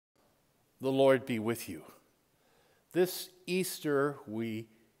The Lord be with you. This Easter, we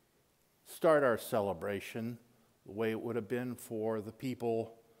start our celebration the way it would have been for the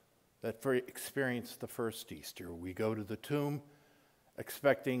people that experienced the first Easter. We go to the tomb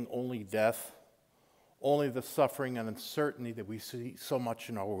expecting only death, only the suffering and uncertainty that we see so much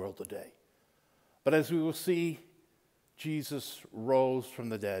in our world today. But as we will see, Jesus rose from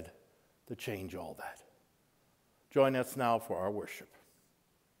the dead to change all that. Join us now for our worship.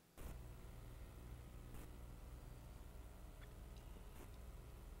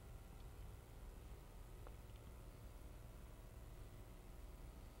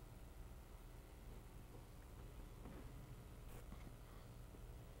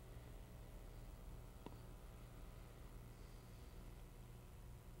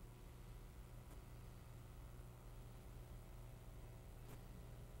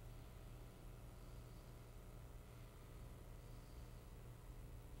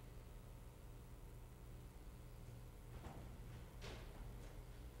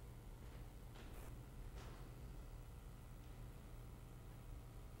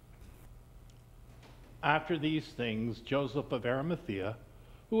 After these things, Joseph of Arimathea,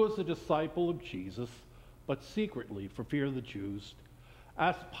 who was a disciple of Jesus, but secretly for fear of the Jews,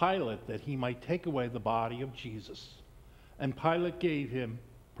 asked Pilate that he might take away the body of Jesus. And Pilate gave him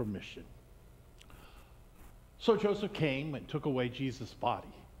permission. So Joseph came and took away Jesus'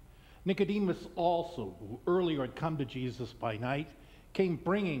 body. Nicodemus also, who earlier had come to Jesus by night, came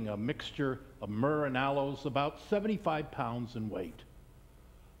bringing a mixture of myrrh and aloes, about 75 pounds in weight.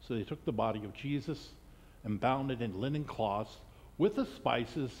 So they took the body of Jesus and bound it in linen cloths with the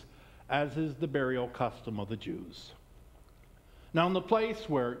spices, as is the burial custom of the Jews. Now in the place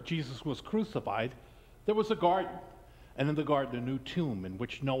where Jesus was crucified, there was a garden, and in the garden a new tomb in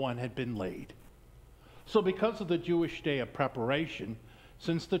which no one had been laid. So because of the Jewish day of preparation,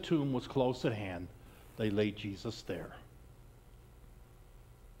 since the tomb was close at hand, they laid Jesus there.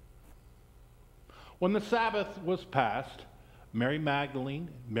 When the Sabbath was past, Mary Magdalene,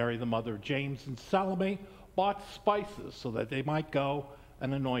 Mary the mother of James, and Salome bought spices so that they might go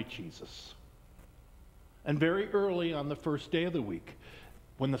and anoint Jesus. And very early on the first day of the week,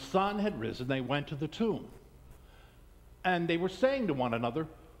 when the sun had risen, they went to the tomb. And they were saying to one another,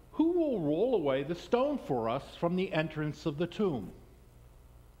 "Who will roll away the stone for us from the entrance of the tomb?"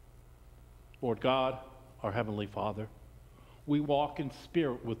 Lord God, our Heavenly Father, we walk in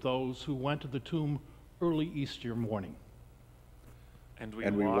spirit with those who went to the tomb early Easter morning. And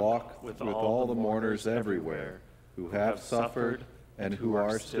we walk with all the mourners everywhere who have suffered and who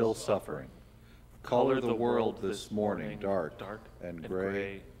are still suffering. Color the world this morning dark and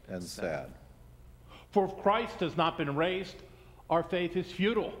gray and sad. For if Christ has not been raised, our faith is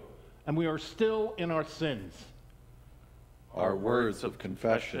futile, and we are still in our sins. Our words of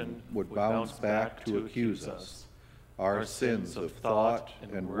confession would bounce back to accuse us. Our sins of thought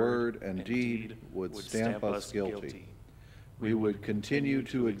and word and deed would stamp us guilty. We would continue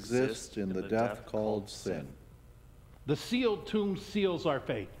to exist in the death called sin. The sealed tomb seals our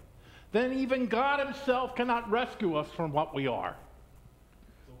faith. Then even God himself cannot rescue us from what we are.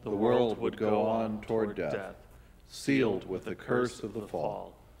 The world would go on toward death, sealed with the curse of the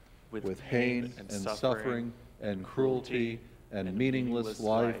fall, with pain and suffering and cruelty and meaningless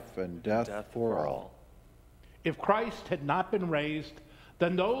life and death for all. If Christ had not been raised,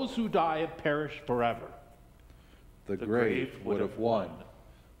 then those who die have perished forever. The grave would have won,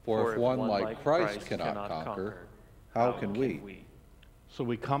 for if one like Christ cannot conquer, how can we? So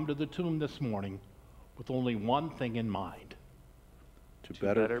we come to the tomb this morning with only one thing in mind: to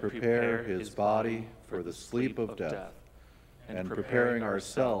better prepare his body for the sleep of death, and preparing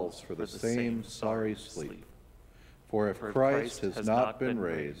ourselves for the same sorry sleep. For if Christ has not been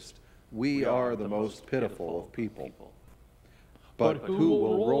raised, we are the most pitiful of people. But who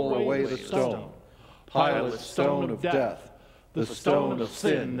will roll away the stone? Pilate's stone of death, the stone of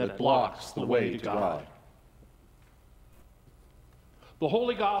sin that blocks the way to God. The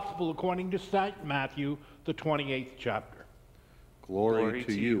Holy Gospel according to St. Matthew, the 28th chapter. Glory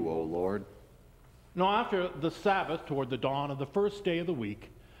to you, O Lord. Now after the Sabbath, toward the dawn of the first day of the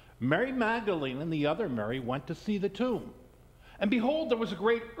week, Mary Magdalene and the other Mary went to see the tomb. And behold, there was a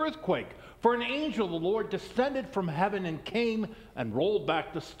great earthquake, for an angel of the Lord descended from heaven and came and rolled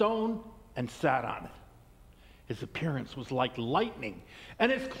back the stone and sat on it. His appearance was like lightning,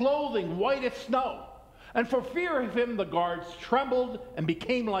 and his clothing white as snow. And for fear of him, the guards trembled and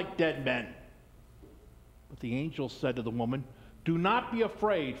became like dead men. But the angel said to the woman, "Do not be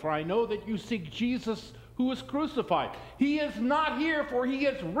afraid, for I know that you seek Jesus who was crucified. He is not here, for he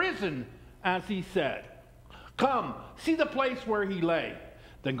is risen, as he said. Come, see the place where he lay.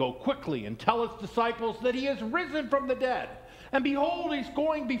 Then go quickly and tell his disciples that he is risen from the dead. And behold, he's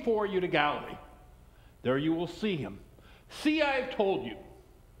going before you to Galilee. There you will see him. See, I have told you."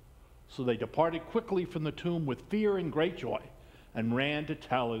 So they departed quickly from the tomb with fear and great joy, and ran to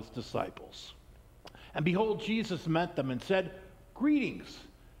tell his disciples. And behold, Jesus met them and said, "Greetings."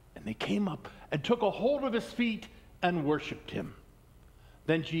 And they came up and took a hold of his feet and worshipped him.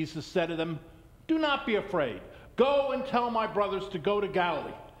 Then Jesus said to them, "Do not be afraid. Go and tell my brothers to go to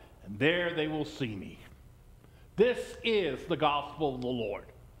Galilee, and there they will see me." This is the gospel of the Lord.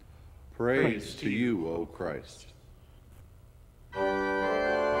 Praise to you, O Christ.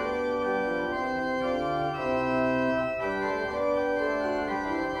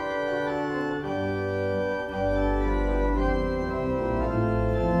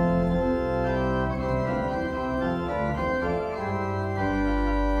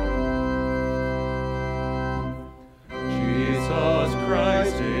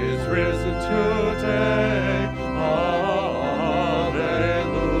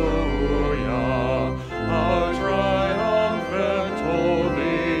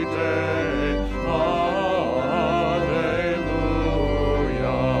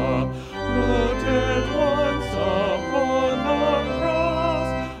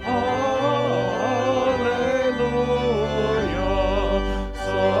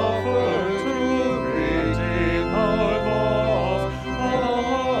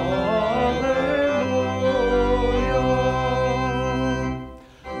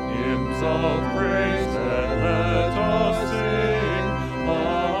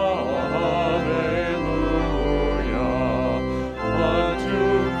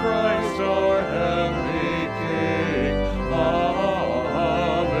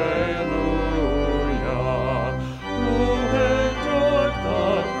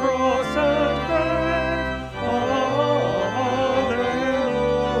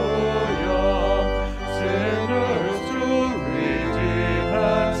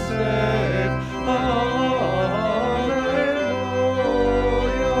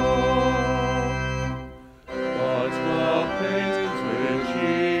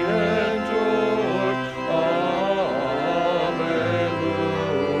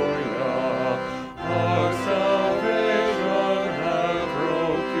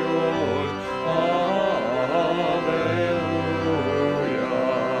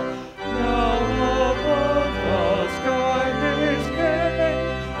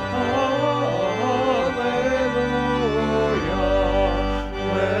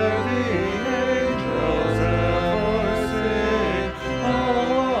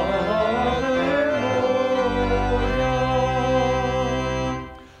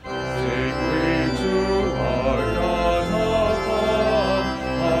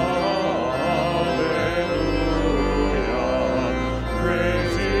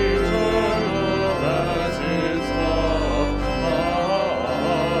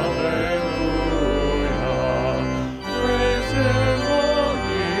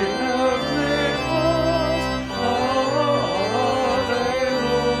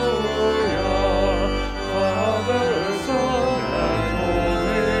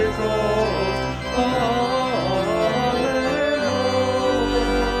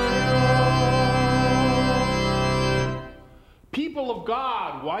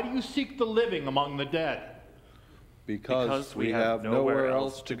 Why do you seek the living among the dead? Because we have nowhere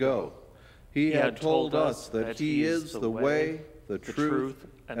else to go. He had told us that he is the way, the truth,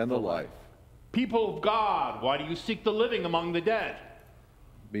 and the life. People of God, why do you seek the living among the dead?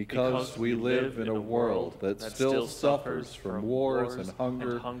 Because we live in a world that still suffers from wars and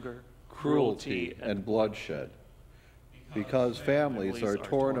hunger, cruelty and bloodshed. Because families are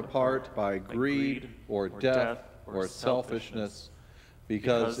torn apart by greed or death or selfishness.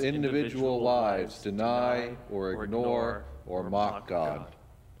 Because individual lives deny or ignore or mock God.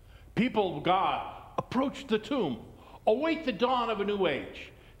 People of God, approach the tomb. Await the dawn of a new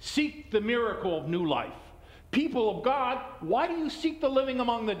age. Seek the miracle of new life. People of God, why do you seek the living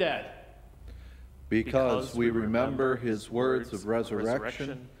among the dead? Because we remember his words of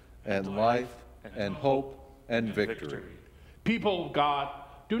resurrection and life and hope and victory. People of God,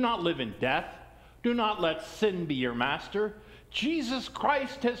 do not live in death. Do not let sin be your master. Jesus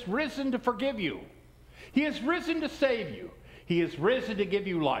Christ has risen to forgive you. He has risen to save you. He has risen to give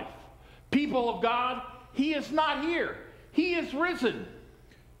you life. People of God, he is not here. He is risen.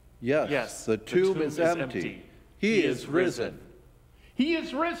 Yes, the tomb is empty. He is risen. He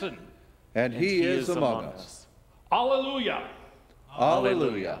is risen. And he is among us. Alleluia.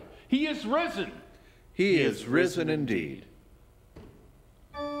 Alleluia. He is risen. He is risen indeed.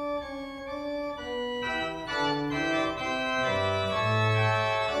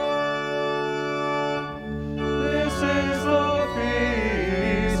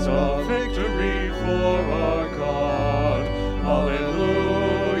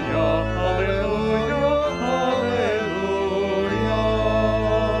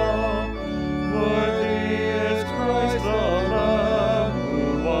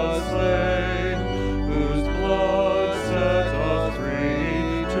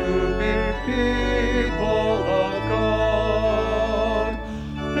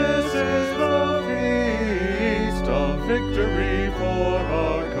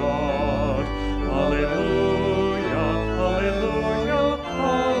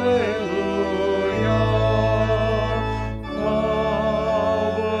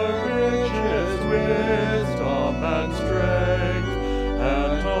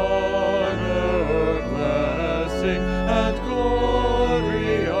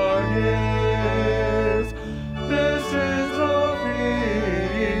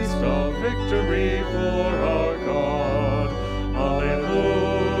 before our God.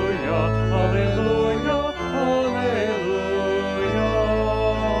 Alleluia, alleluia, alleluia.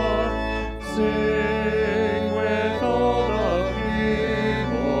 Sing with all the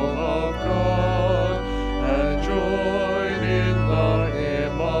people of God, and join in the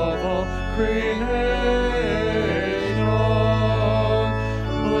hymn of all creation.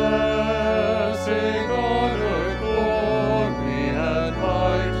 Blessing, honor, glory, and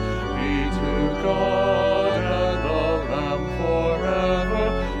might be to God and the Lamb forever.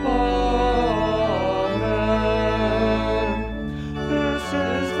 Amen. This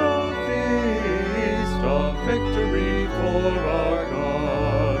is the feast of victory for our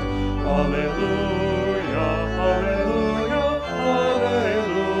God. Alleluia, alleluia, alleluia.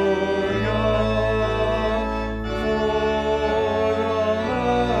 For the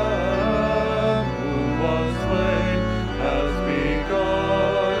Lamb who was slain has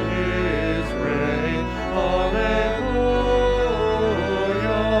begun his reign. Alleluia.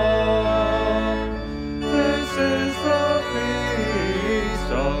 This is the feast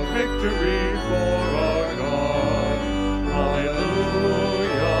of victory for our God.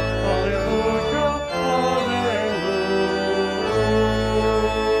 Alleluia, alleluia, alleluia.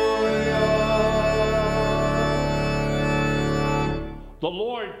 The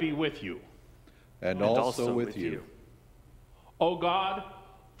Lord be with you. And also with you. O God,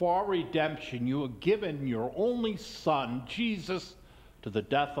 for our redemption, you have given your only Son, Jesus, to the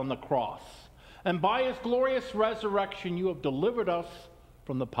death on the cross. And by his glorious resurrection, you have delivered us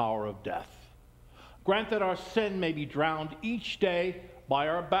from the power of death. Grant that our sin may be drowned each day by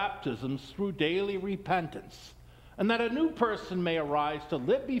our baptisms through daily repentance, and that a new person may arise to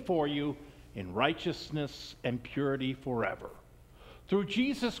live before you in righteousness and purity forever. Through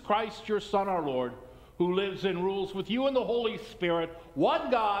Jesus Christ, your Son, our Lord, who lives and rules with you in the Holy Spirit, one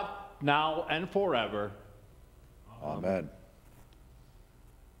God, now and forever. Amen.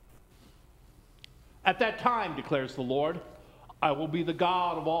 At that time, declares the Lord, I will be the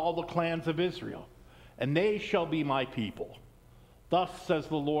God of all the clans of Israel, and they shall be my people. Thus says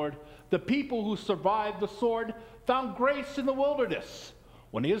the Lord, the people who survived the sword found grace in the wilderness.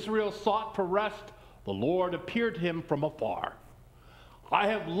 When Israel sought for rest, the Lord appeared to him from afar. I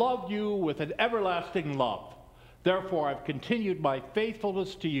have loved you with an everlasting love. Therefore I've continued my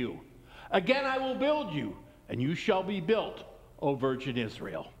faithfulness to you. Again I will build you, and you shall be built, O Virgin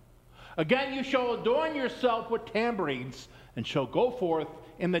Israel. Again you shall adorn yourself with tambourines, and shall go forth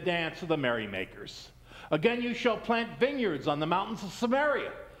in the dance of the merrymakers. Again you shall plant vineyards on the mountains of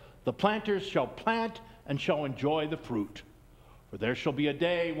Samaria. The planters shall plant and shall enjoy the fruit. For there shall be a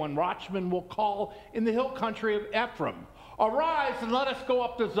day when watchmen will call in the hill country of Ephraim, arise and let us go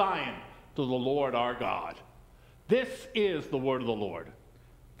up to Zion, to the Lord our God. This is the word of the Lord.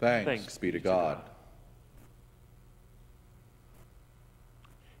 Thanks be to God.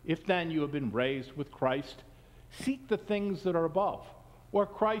 If then you have been raised with Christ, seek the things that are above, where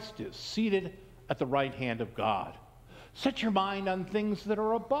Christ is, seated at the right hand of God. Set your mind on things that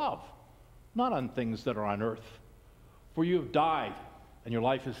are above, not on things that are on earth. For you have died, and your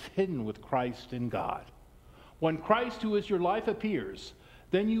life is hidden with Christ in God. When Christ, who is your life, appears,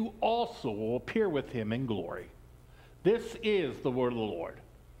 then you also will appear with him in glory. This is the word of the Lord.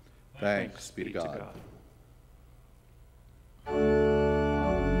 Thanks be to God.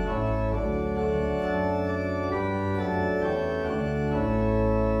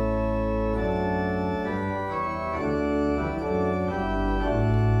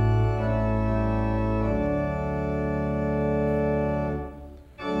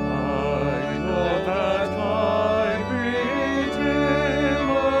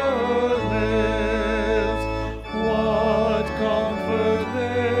 Comfort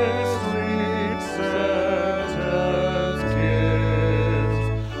this sweet sentence gives.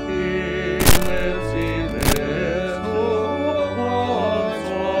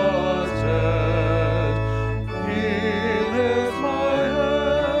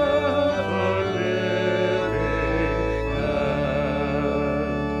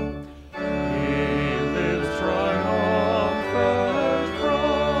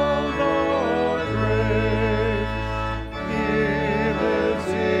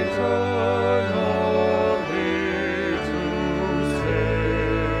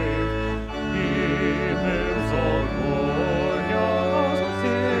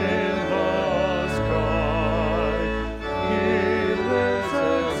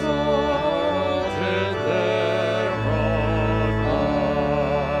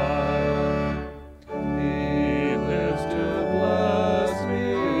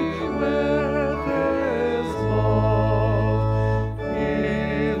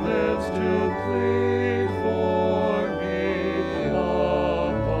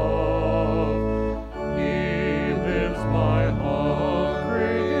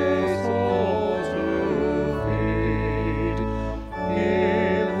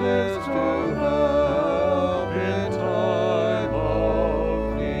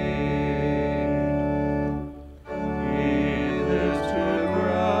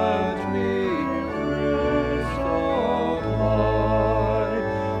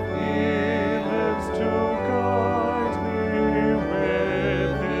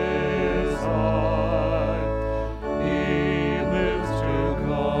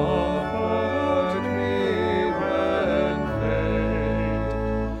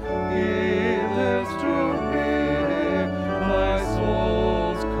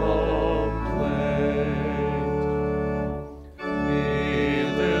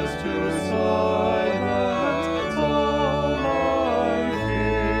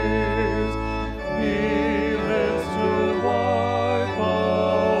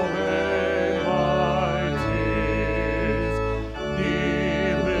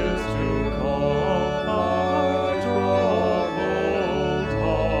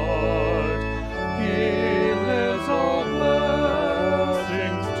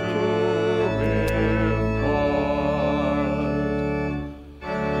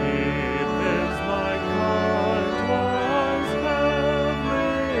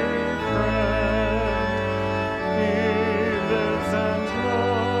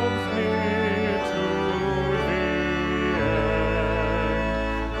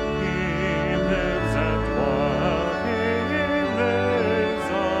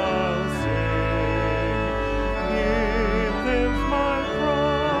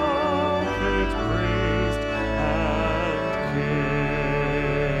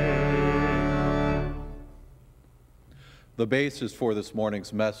 The basis for this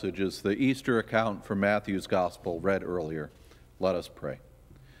morning's message is the Easter account from Matthew's Gospel read earlier. Let us pray.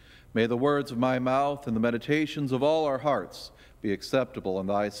 May the words of my mouth and the meditations of all our hearts be acceptable in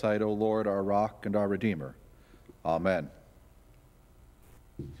thy sight, O Lord, our rock and our Redeemer. Amen.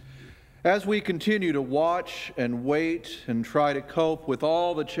 As we continue to watch and wait and try to cope with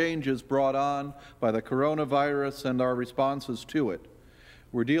all the changes brought on by the coronavirus and our responses to it,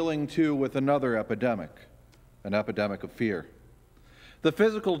 we're dealing too with another epidemic, an epidemic of fear. The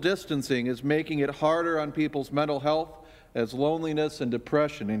physical distancing is making it harder on people's mental health as loneliness and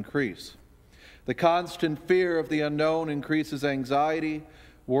depression increase. The constant fear of the unknown increases anxiety.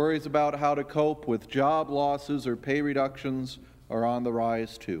 Worries about how to cope with job losses or pay reductions are on the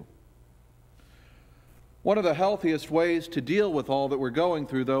rise too. One of the healthiest ways to deal with all that we're going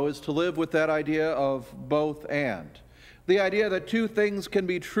through, though, is to live with that idea of both and. The idea that two things can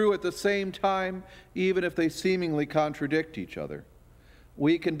be true at the same time, even if they seemingly contradict each other.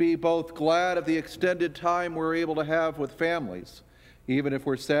 We can be both glad of the extended time we're able to have with families, even if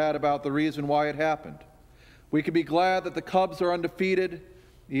we're sad about the reason why it happened. We can be glad that the Cubs are undefeated,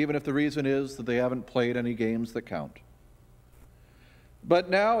 even if the reason is that they haven't played any games that count. But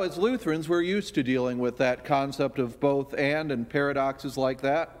now, as Lutherans, we're used to dealing with that concept of both and paradoxes like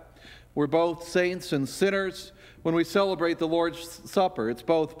that. We're both saints and sinners. When we celebrate the Lord's Supper, it's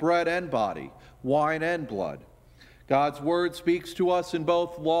both bread and body, wine and blood. God's word speaks to us in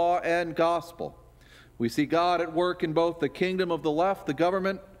both law and gospel. We see God at work in both the kingdom of the left, the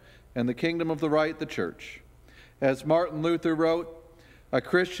government, and the kingdom of the right, the church. As Martin Luther wrote, a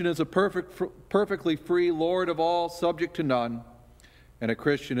Christian is a perfectly free Lord of all, subject to none, and a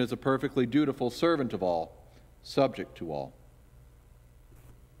Christian is a perfectly dutiful servant of all, subject to all.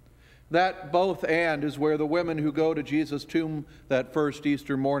 That both and is where the women who go to Jesus' tomb that first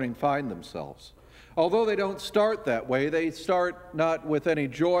Easter morning find themselves. Although they don't start that way, they start not with any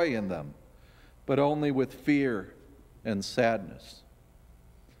joy in them, but only with fear and sadness.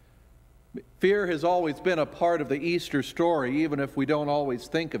 Fear has always been a part of the Easter story, even if we don't always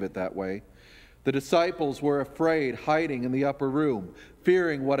think of it that way. The disciples were afraid, hiding in the upper room,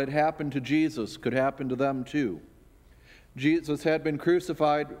 fearing what had happened to Jesus could happen to them too. Jesus had been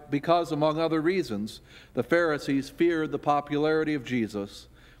crucified because, among other reasons, the Pharisees feared the popularity of Jesus,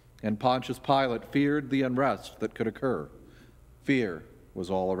 and Pontius Pilate feared the unrest that could occur. Fear was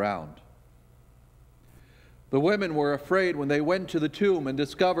all around. The women were afraid when they went to the tomb and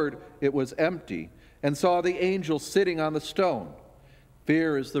discovered it was empty and saw the angel sitting on the stone.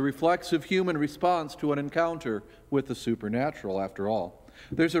 Fear is the reflexive human response to an encounter with the supernatural, after all.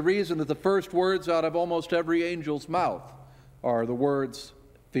 There's a reason that the first words out of almost every angel's mouth are the words,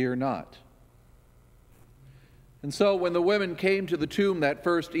 "Fear not." And so when the women came to the tomb that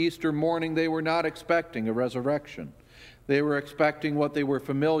first Easter morning, they were not expecting a resurrection. They were expecting what they were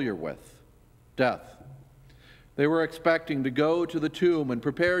familiar with, death. They were expecting to go to the tomb and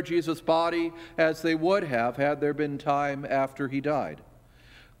prepare Jesus' body as they would have had there been time after he died.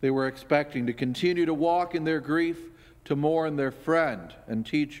 They were expecting to continue to walk in their grief, to mourn their friend and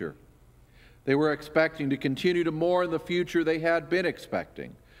teacher. They were expecting to continue to mourn the future they had been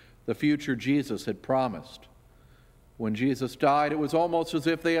expecting, the future Jesus had promised. When Jesus died, it was almost as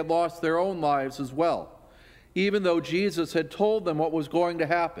if they had lost their own lives as well, even though Jesus had told them what was going to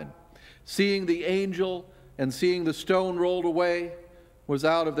happen. Seeing the angel and seeing the stone rolled away was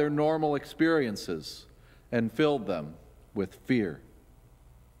out of their normal experiences and filled them with fear.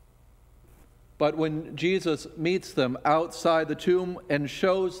 But when Jesus meets them outside the tomb and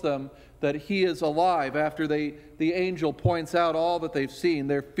shows them that he is alive after the angel points out all that they've seen,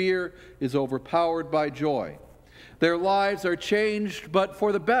 their fear is overpowered by joy. Their lives are changed, but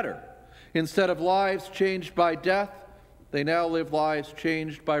for the better. Instead of lives changed by death, they now live lives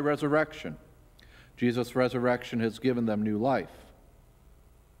changed by resurrection. Jesus' resurrection has given them new life.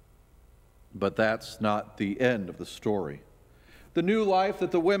 But that's not the end of the story. The new life that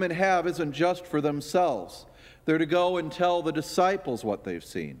the women have isn't just for themselves. They're to go and tell the disciples what they've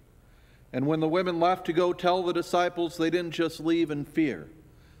seen. And when the women left to go tell the disciples, they didn't just leave in fear.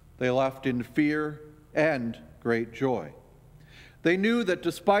 They left in fear and great joy. They knew that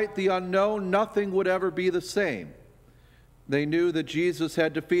despite the unknown, nothing would ever be the same. They knew that Jesus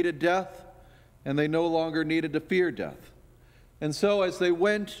had defeated death, and they no longer needed to fear death. And so as they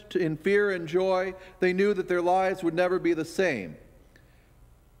went in fear and joy, they knew that their lives would never be the same.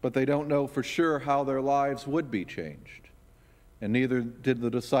 But they don't know for sure how their lives would be changed. And neither did the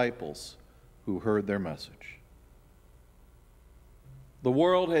disciples who heard their message. The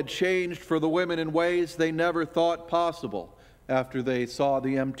world had changed for the women in ways they never thought possible after they saw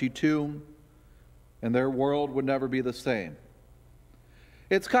the empty tomb. and their world would never be the same.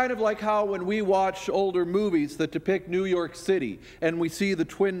 It's kind of like how when we watch older movies that depict New York City and we see the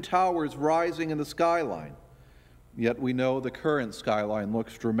Twin Towers rising in the skyline, yet we know the current skyline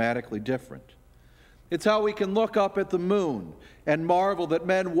looks dramatically different. It's how we can look up at the moon and marvel that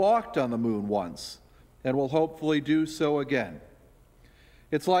men walked on the moon once and will hopefully do so again.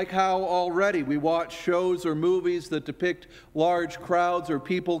 It's like how already we watch shows or movies that depict large crowds or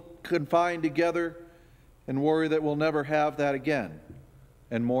people confined together and worry that we'll never have that again,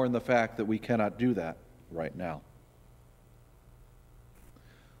 and more in the fact that we cannot do that right now.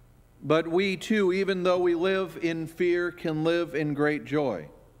 But we too, even though we live in fear, can live in great joy.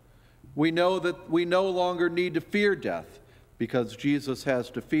 We know that we no longer need to fear death because Jesus has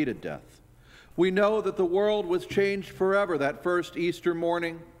defeated death. We know that the world was changed forever that first Easter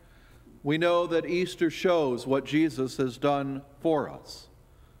morning. We know that Easter shows what Jesus has done for us.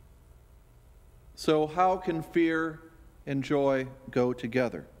 So how can fear and joy go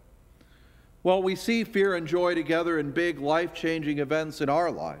together? Well, we see fear and joy together in big life-changing events in our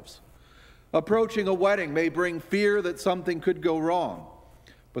lives. Approaching a wedding may bring fear that something could go wrong,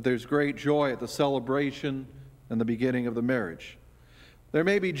 but there's great joy at the celebration and the beginning of the marriage. There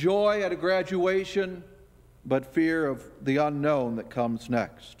may be joy at a graduation, but fear of the unknown that comes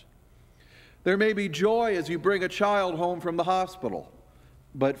next. There may be joy as you bring a child home from the hospital,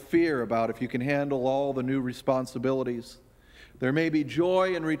 but fear about if you can handle all the new responsibilities. There may be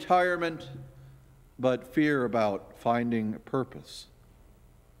joy in retirement, but fear about finding purpose.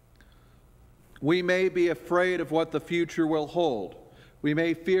 We may be afraid of what the future will hold. We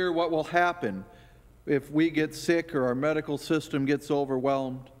may fear what will happen if we get sick or our medical system gets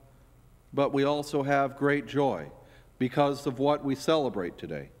overwhelmed, but we also have great joy because of what we celebrate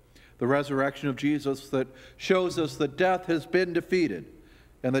today, the resurrection of Jesus that shows us that death has been defeated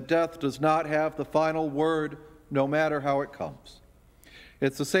and that death does not have the final word no matter how it comes.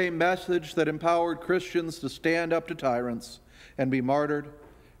 It's the same message that empowered Christians to stand up to tyrants and be martyred,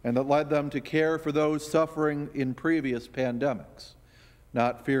 and that led them to care for those suffering in previous pandemics,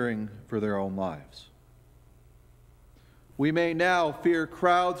 not fearing for their own lives. We may now fear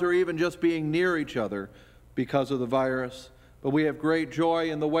crowds or even just being near each other because of the virus, but we have great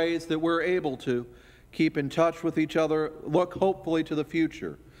joy in the ways that we're able to keep in touch with each other, look hopefully to the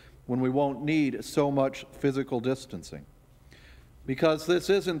future when we won't need so much physical distancing. Because this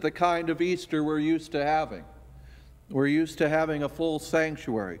isn't the kind of Easter we're used to having. We're used to having a full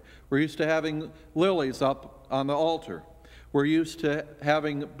sanctuary. We're used to having lilies up on the altar. We're used to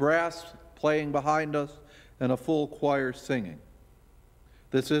having brass playing behind us and a full choir singing.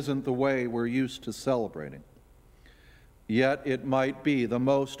 This isn't the way we're used to celebrating. Yet it might be the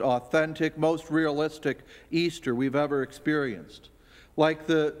most authentic, most realistic Easter we've ever experienced. Like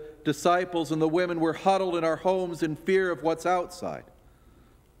the disciples and the women, we're huddled in our homes in fear of what's outside.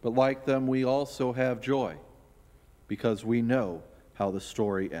 But like them, we also have joy because we know how the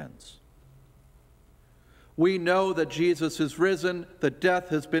story ends. We know that Jesus is risen, that death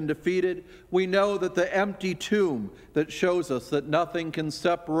has been defeated. We know that the empty tomb that shows us that nothing can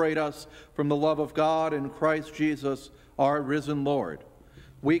separate us from the love of God in Christ Jesus, our risen Lord.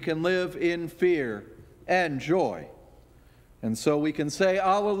 We can live in fear and joy. And so we can say,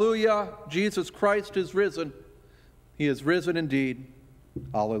 Alleluia, Jesus Christ is risen. He is risen indeed.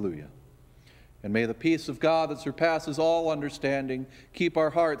 Alleluia. And may the peace of God that surpasses all understanding keep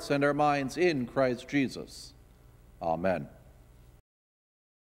our hearts and our minds in Christ Jesus. Amen.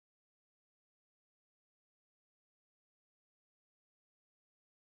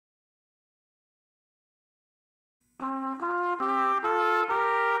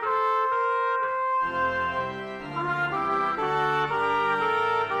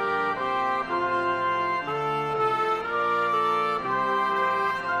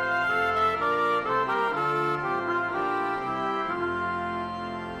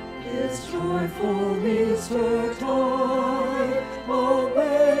 Joyful Easter tide,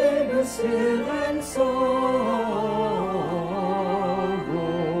 away the sin and sorrow.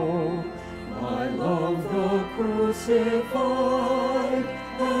 My love, the crucified,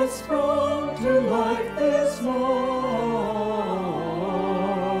 has sprung to life this morrow.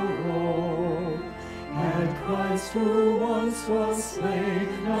 And Christ, who once was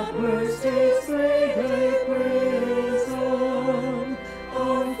slain, not burst his three-day prison.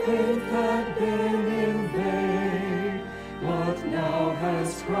 Our faith had been in vain, but now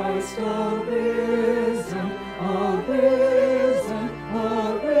has Christ arisen, arisen,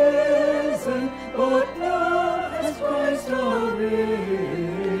 arisen, but now has Christ arisen.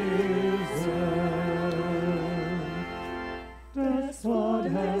 Death's blood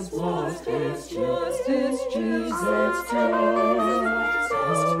has washed his just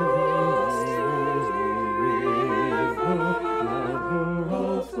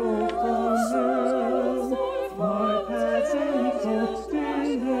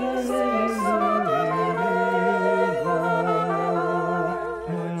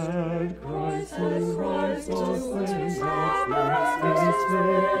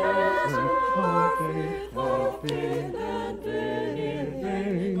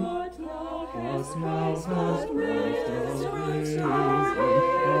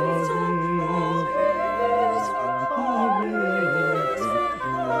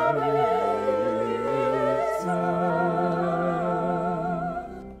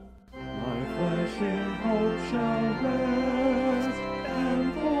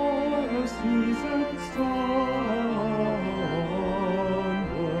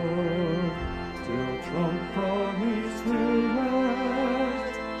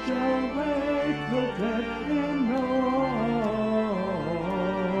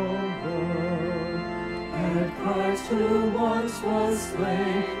Christ who once was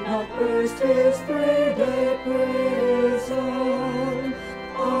slain, not burst his 3-day prison.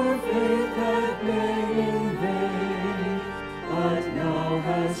 Our faith had been in vain, but now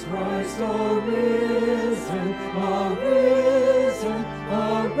has Christ arisen, arisen,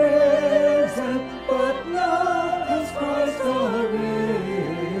 arisen, but now has Christ arisen.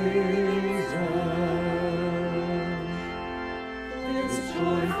 It's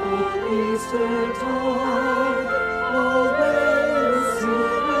joyful Easter tide, always sing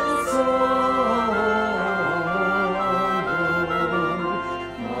and sorrow.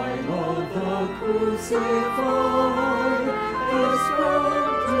 My Lord the crucified has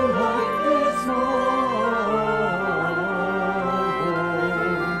brought to life this morrow.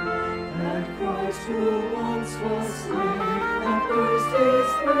 And Christ who once was slain and burst his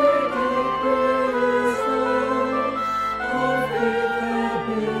 3-day prison, our faith had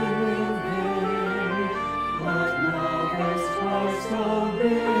been in vain, but now has Christ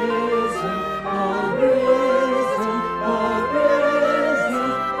arisen, arisen, arisen,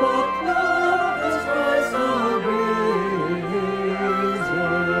 but now has Christ arisen.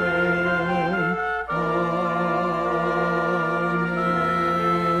 Amen.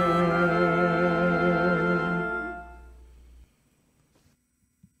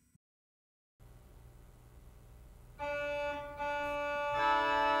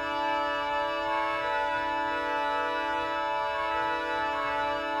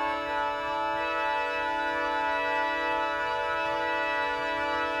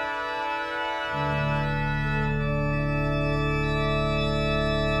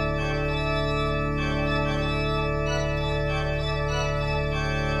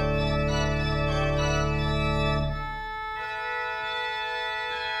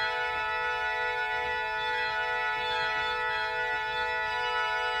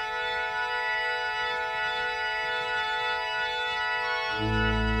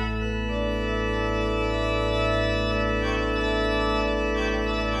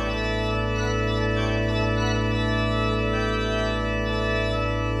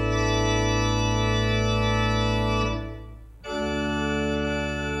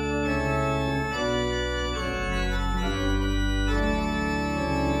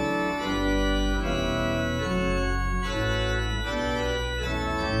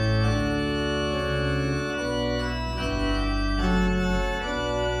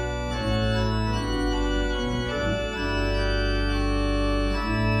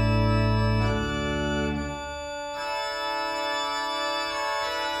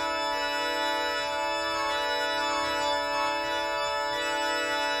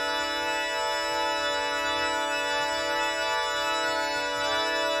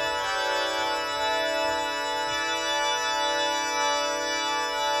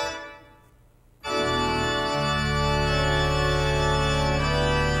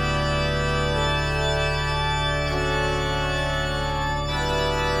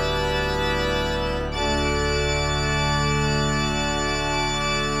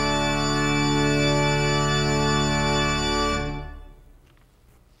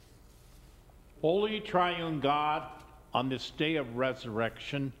 Holy Triune God, on this day of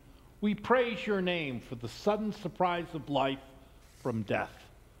resurrection, we praise your name for the sudden surprise of life from death.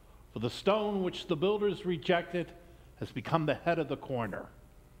 For the stone which the builders rejected has become the head of the corner.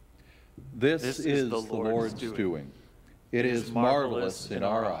 This is the Lord's doing. It is marvelous in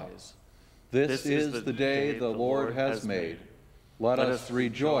our eyes. This is the day the Lord has made. Let us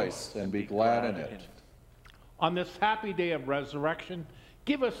rejoice and be glad in it. On this happy day of resurrection,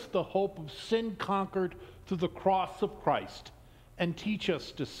 give us the hope of sin conquered through the cross of Christ, and teach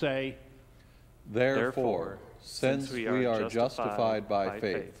us to say, Therefore, since we are justified by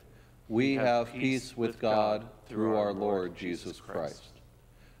faith, we have peace with God through our Lord Jesus Christ.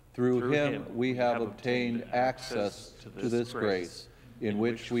 Through him we have obtained access to this grace in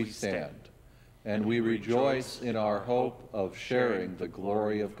which we stand, and we rejoice in our hope of sharing the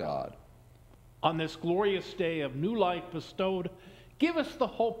glory of God. On this glorious day of new life bestowed, give us the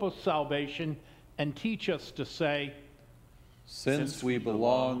hope of salvation and teach us to say, Since we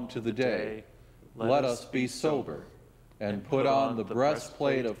belong to the day, let us be sober and put on the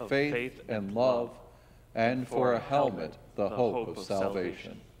breastplate of faith and love, and for a helmet the hope of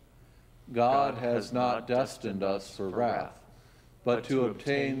salvation. God has not destined us for wrath, but to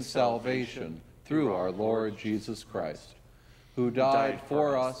obtain salvation through our Lord Jesus Christ, who died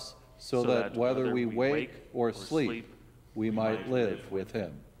for us so that whether we wake or sleep, we might live with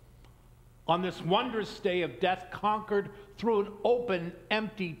him. On this wondrous day of death conquered through an open,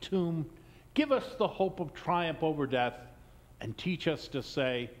 empty tomb, give us the hope of triumph over death and teach us to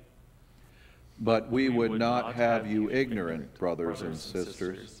say, But we would not have you ignorant, brothers and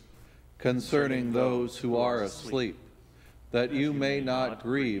sisters, concerning those who are asleep, that you may not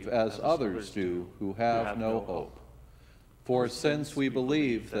grieve as others do who have no hope. For since we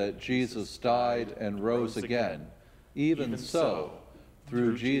believe that Jesus died and rose again, even so,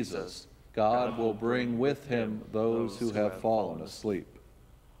 through Jesus, God will bring with him those who have fallen asleep.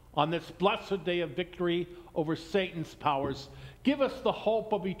 On this blessed day of victory over Satan's powers, give us the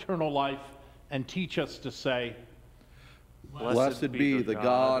hope of eternal life and teach us to say, Blessed be the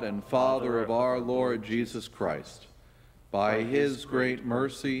God and Father of our Lord Jesus Christ. By his great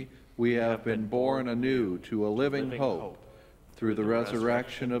mercy, we have been born anew to a living hope through the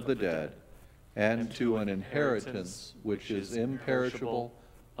resurrection of the dead, and to an inheritance which is imperishable,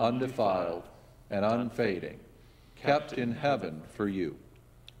 undefiled, and unfading, kept in heaven for you.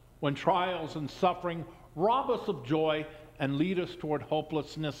 When trials and suffering rob us of joy and lead us toward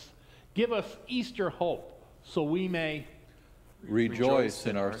hopelessness, give us Easter hope so we may rejoice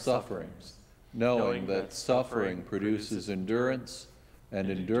in our sufferings, knowing that suffering produces endurance, and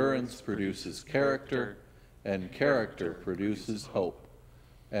endurance produces character, and character produces hope.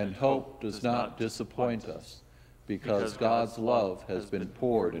 And hope does not disappoint us, because God's love has been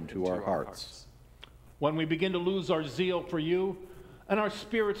poured into our hearts. When we begin to lose our zeal for you, and our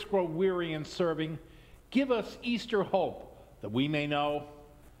spirits grow weary in serving, give us Easter hope, that we may know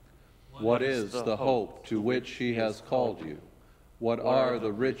what is the hope to which he has called you, what are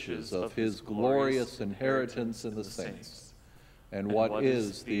the riches of his glorious inheritance in the saints, and what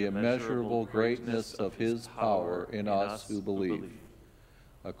is the immeasurable greatness of his power in us who believe,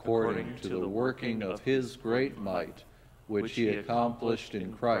 according to the working of his great might, which he accomplished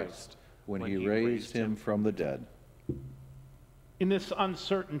in Christ when he raised him from the dead. In this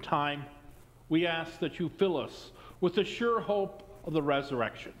uncertain time, we ask that you fill us with the sure hope of the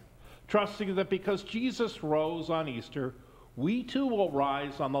resurrection, trusting that because Jesus rose on Easter, we too will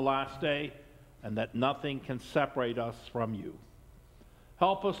rise on the last day, and that nothing can separate us from you.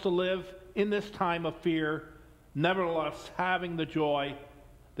 Help us to live in this time of fear, nevertheless having the joy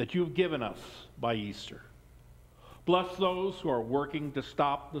that you've given us by Easter. Bless those who are working to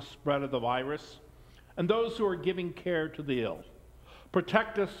stop the spread of the virus, and those who are giving care to the ill.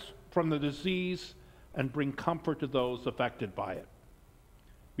 Protect us from the disease and bring comfort to those affected by it.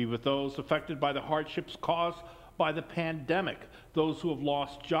 Be with those affected by the hardships caused by the pandemic, those who have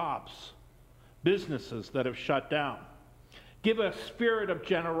lost jobs, businesses that have shut down. Give a spirit of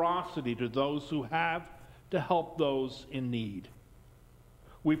generosity to those who have, to help those in need.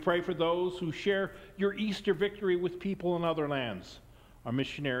 We pray for those who share your Easter victory with people in other lands. Our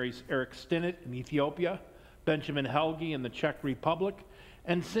missionaries Eric Stinnett in Ethiopia, Benjamin Helge in the Czech Republic,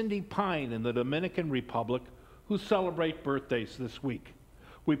 and Cindy Pine in the Dominican Republic, who celebrate birthdays this week.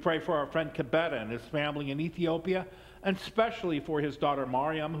 We pray for our friend Kabeta and his family in Ethiopia, and especially for his daughter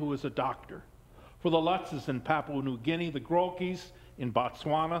Mariam, who is a doctor. For the Lutzes in Papua New Guinea, the Grolkis in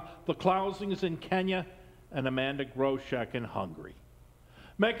Botswana, the Klausings in Kenya, and Amanda Groshek in Hungary.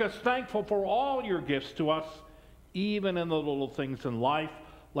 Make us thankful for all your gifts to us, even in the little things in life,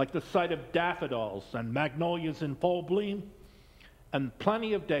 like the sight of daffodils and magnolias in full bloom, and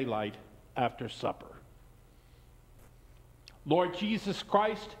plenty of daylight after supper. Lord Jesus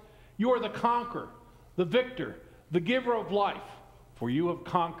Christ, you are the conqueror, the victor, the giver of life, for you have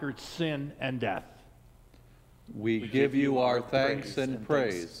conquered sin and death. We give you our thanks and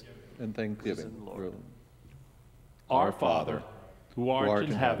praise and thanksgiving. Our Father, who art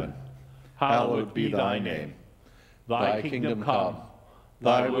in heaven, hallowed be thy name. Thy kingdom come,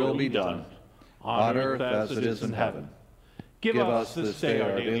 thy will be done, on earth as it is in heaven. Give us this day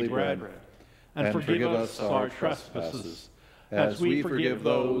our daily bread, and forgive us our trespasses, as we forgive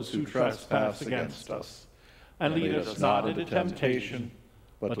those who trespass against us. And lead us not into temptation,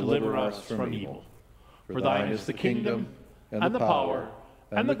 but deliver us from evil. For thine is the kingdom, and the power,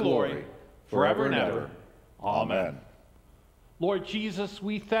 and the glory, forever and ever. Amen. Lord Jesus,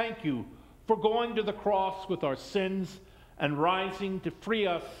 we thank you for going to the cross with our sins and rising to free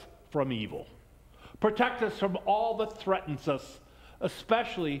us from evil. Protect us from all that threatens us,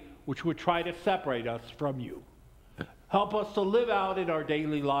 especially which would try to separate us from you. Help us to live out in our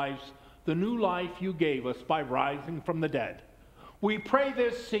daily lives the new life you gave us by rising from the dead. We pray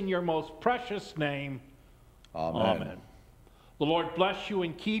this in your most precious name. Amen. Amen. The Lord bless you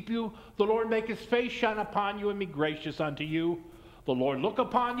and keep you. The Lord make his face shine upon you and be gracious unto you. The Lord look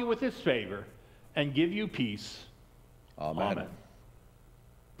upon you with his favor and give you peace. Amen. Amen.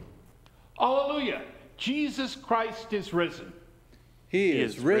 Hallelujah. Jesus Christ is risen. He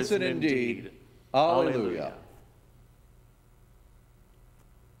is risen indeed. Alleluia.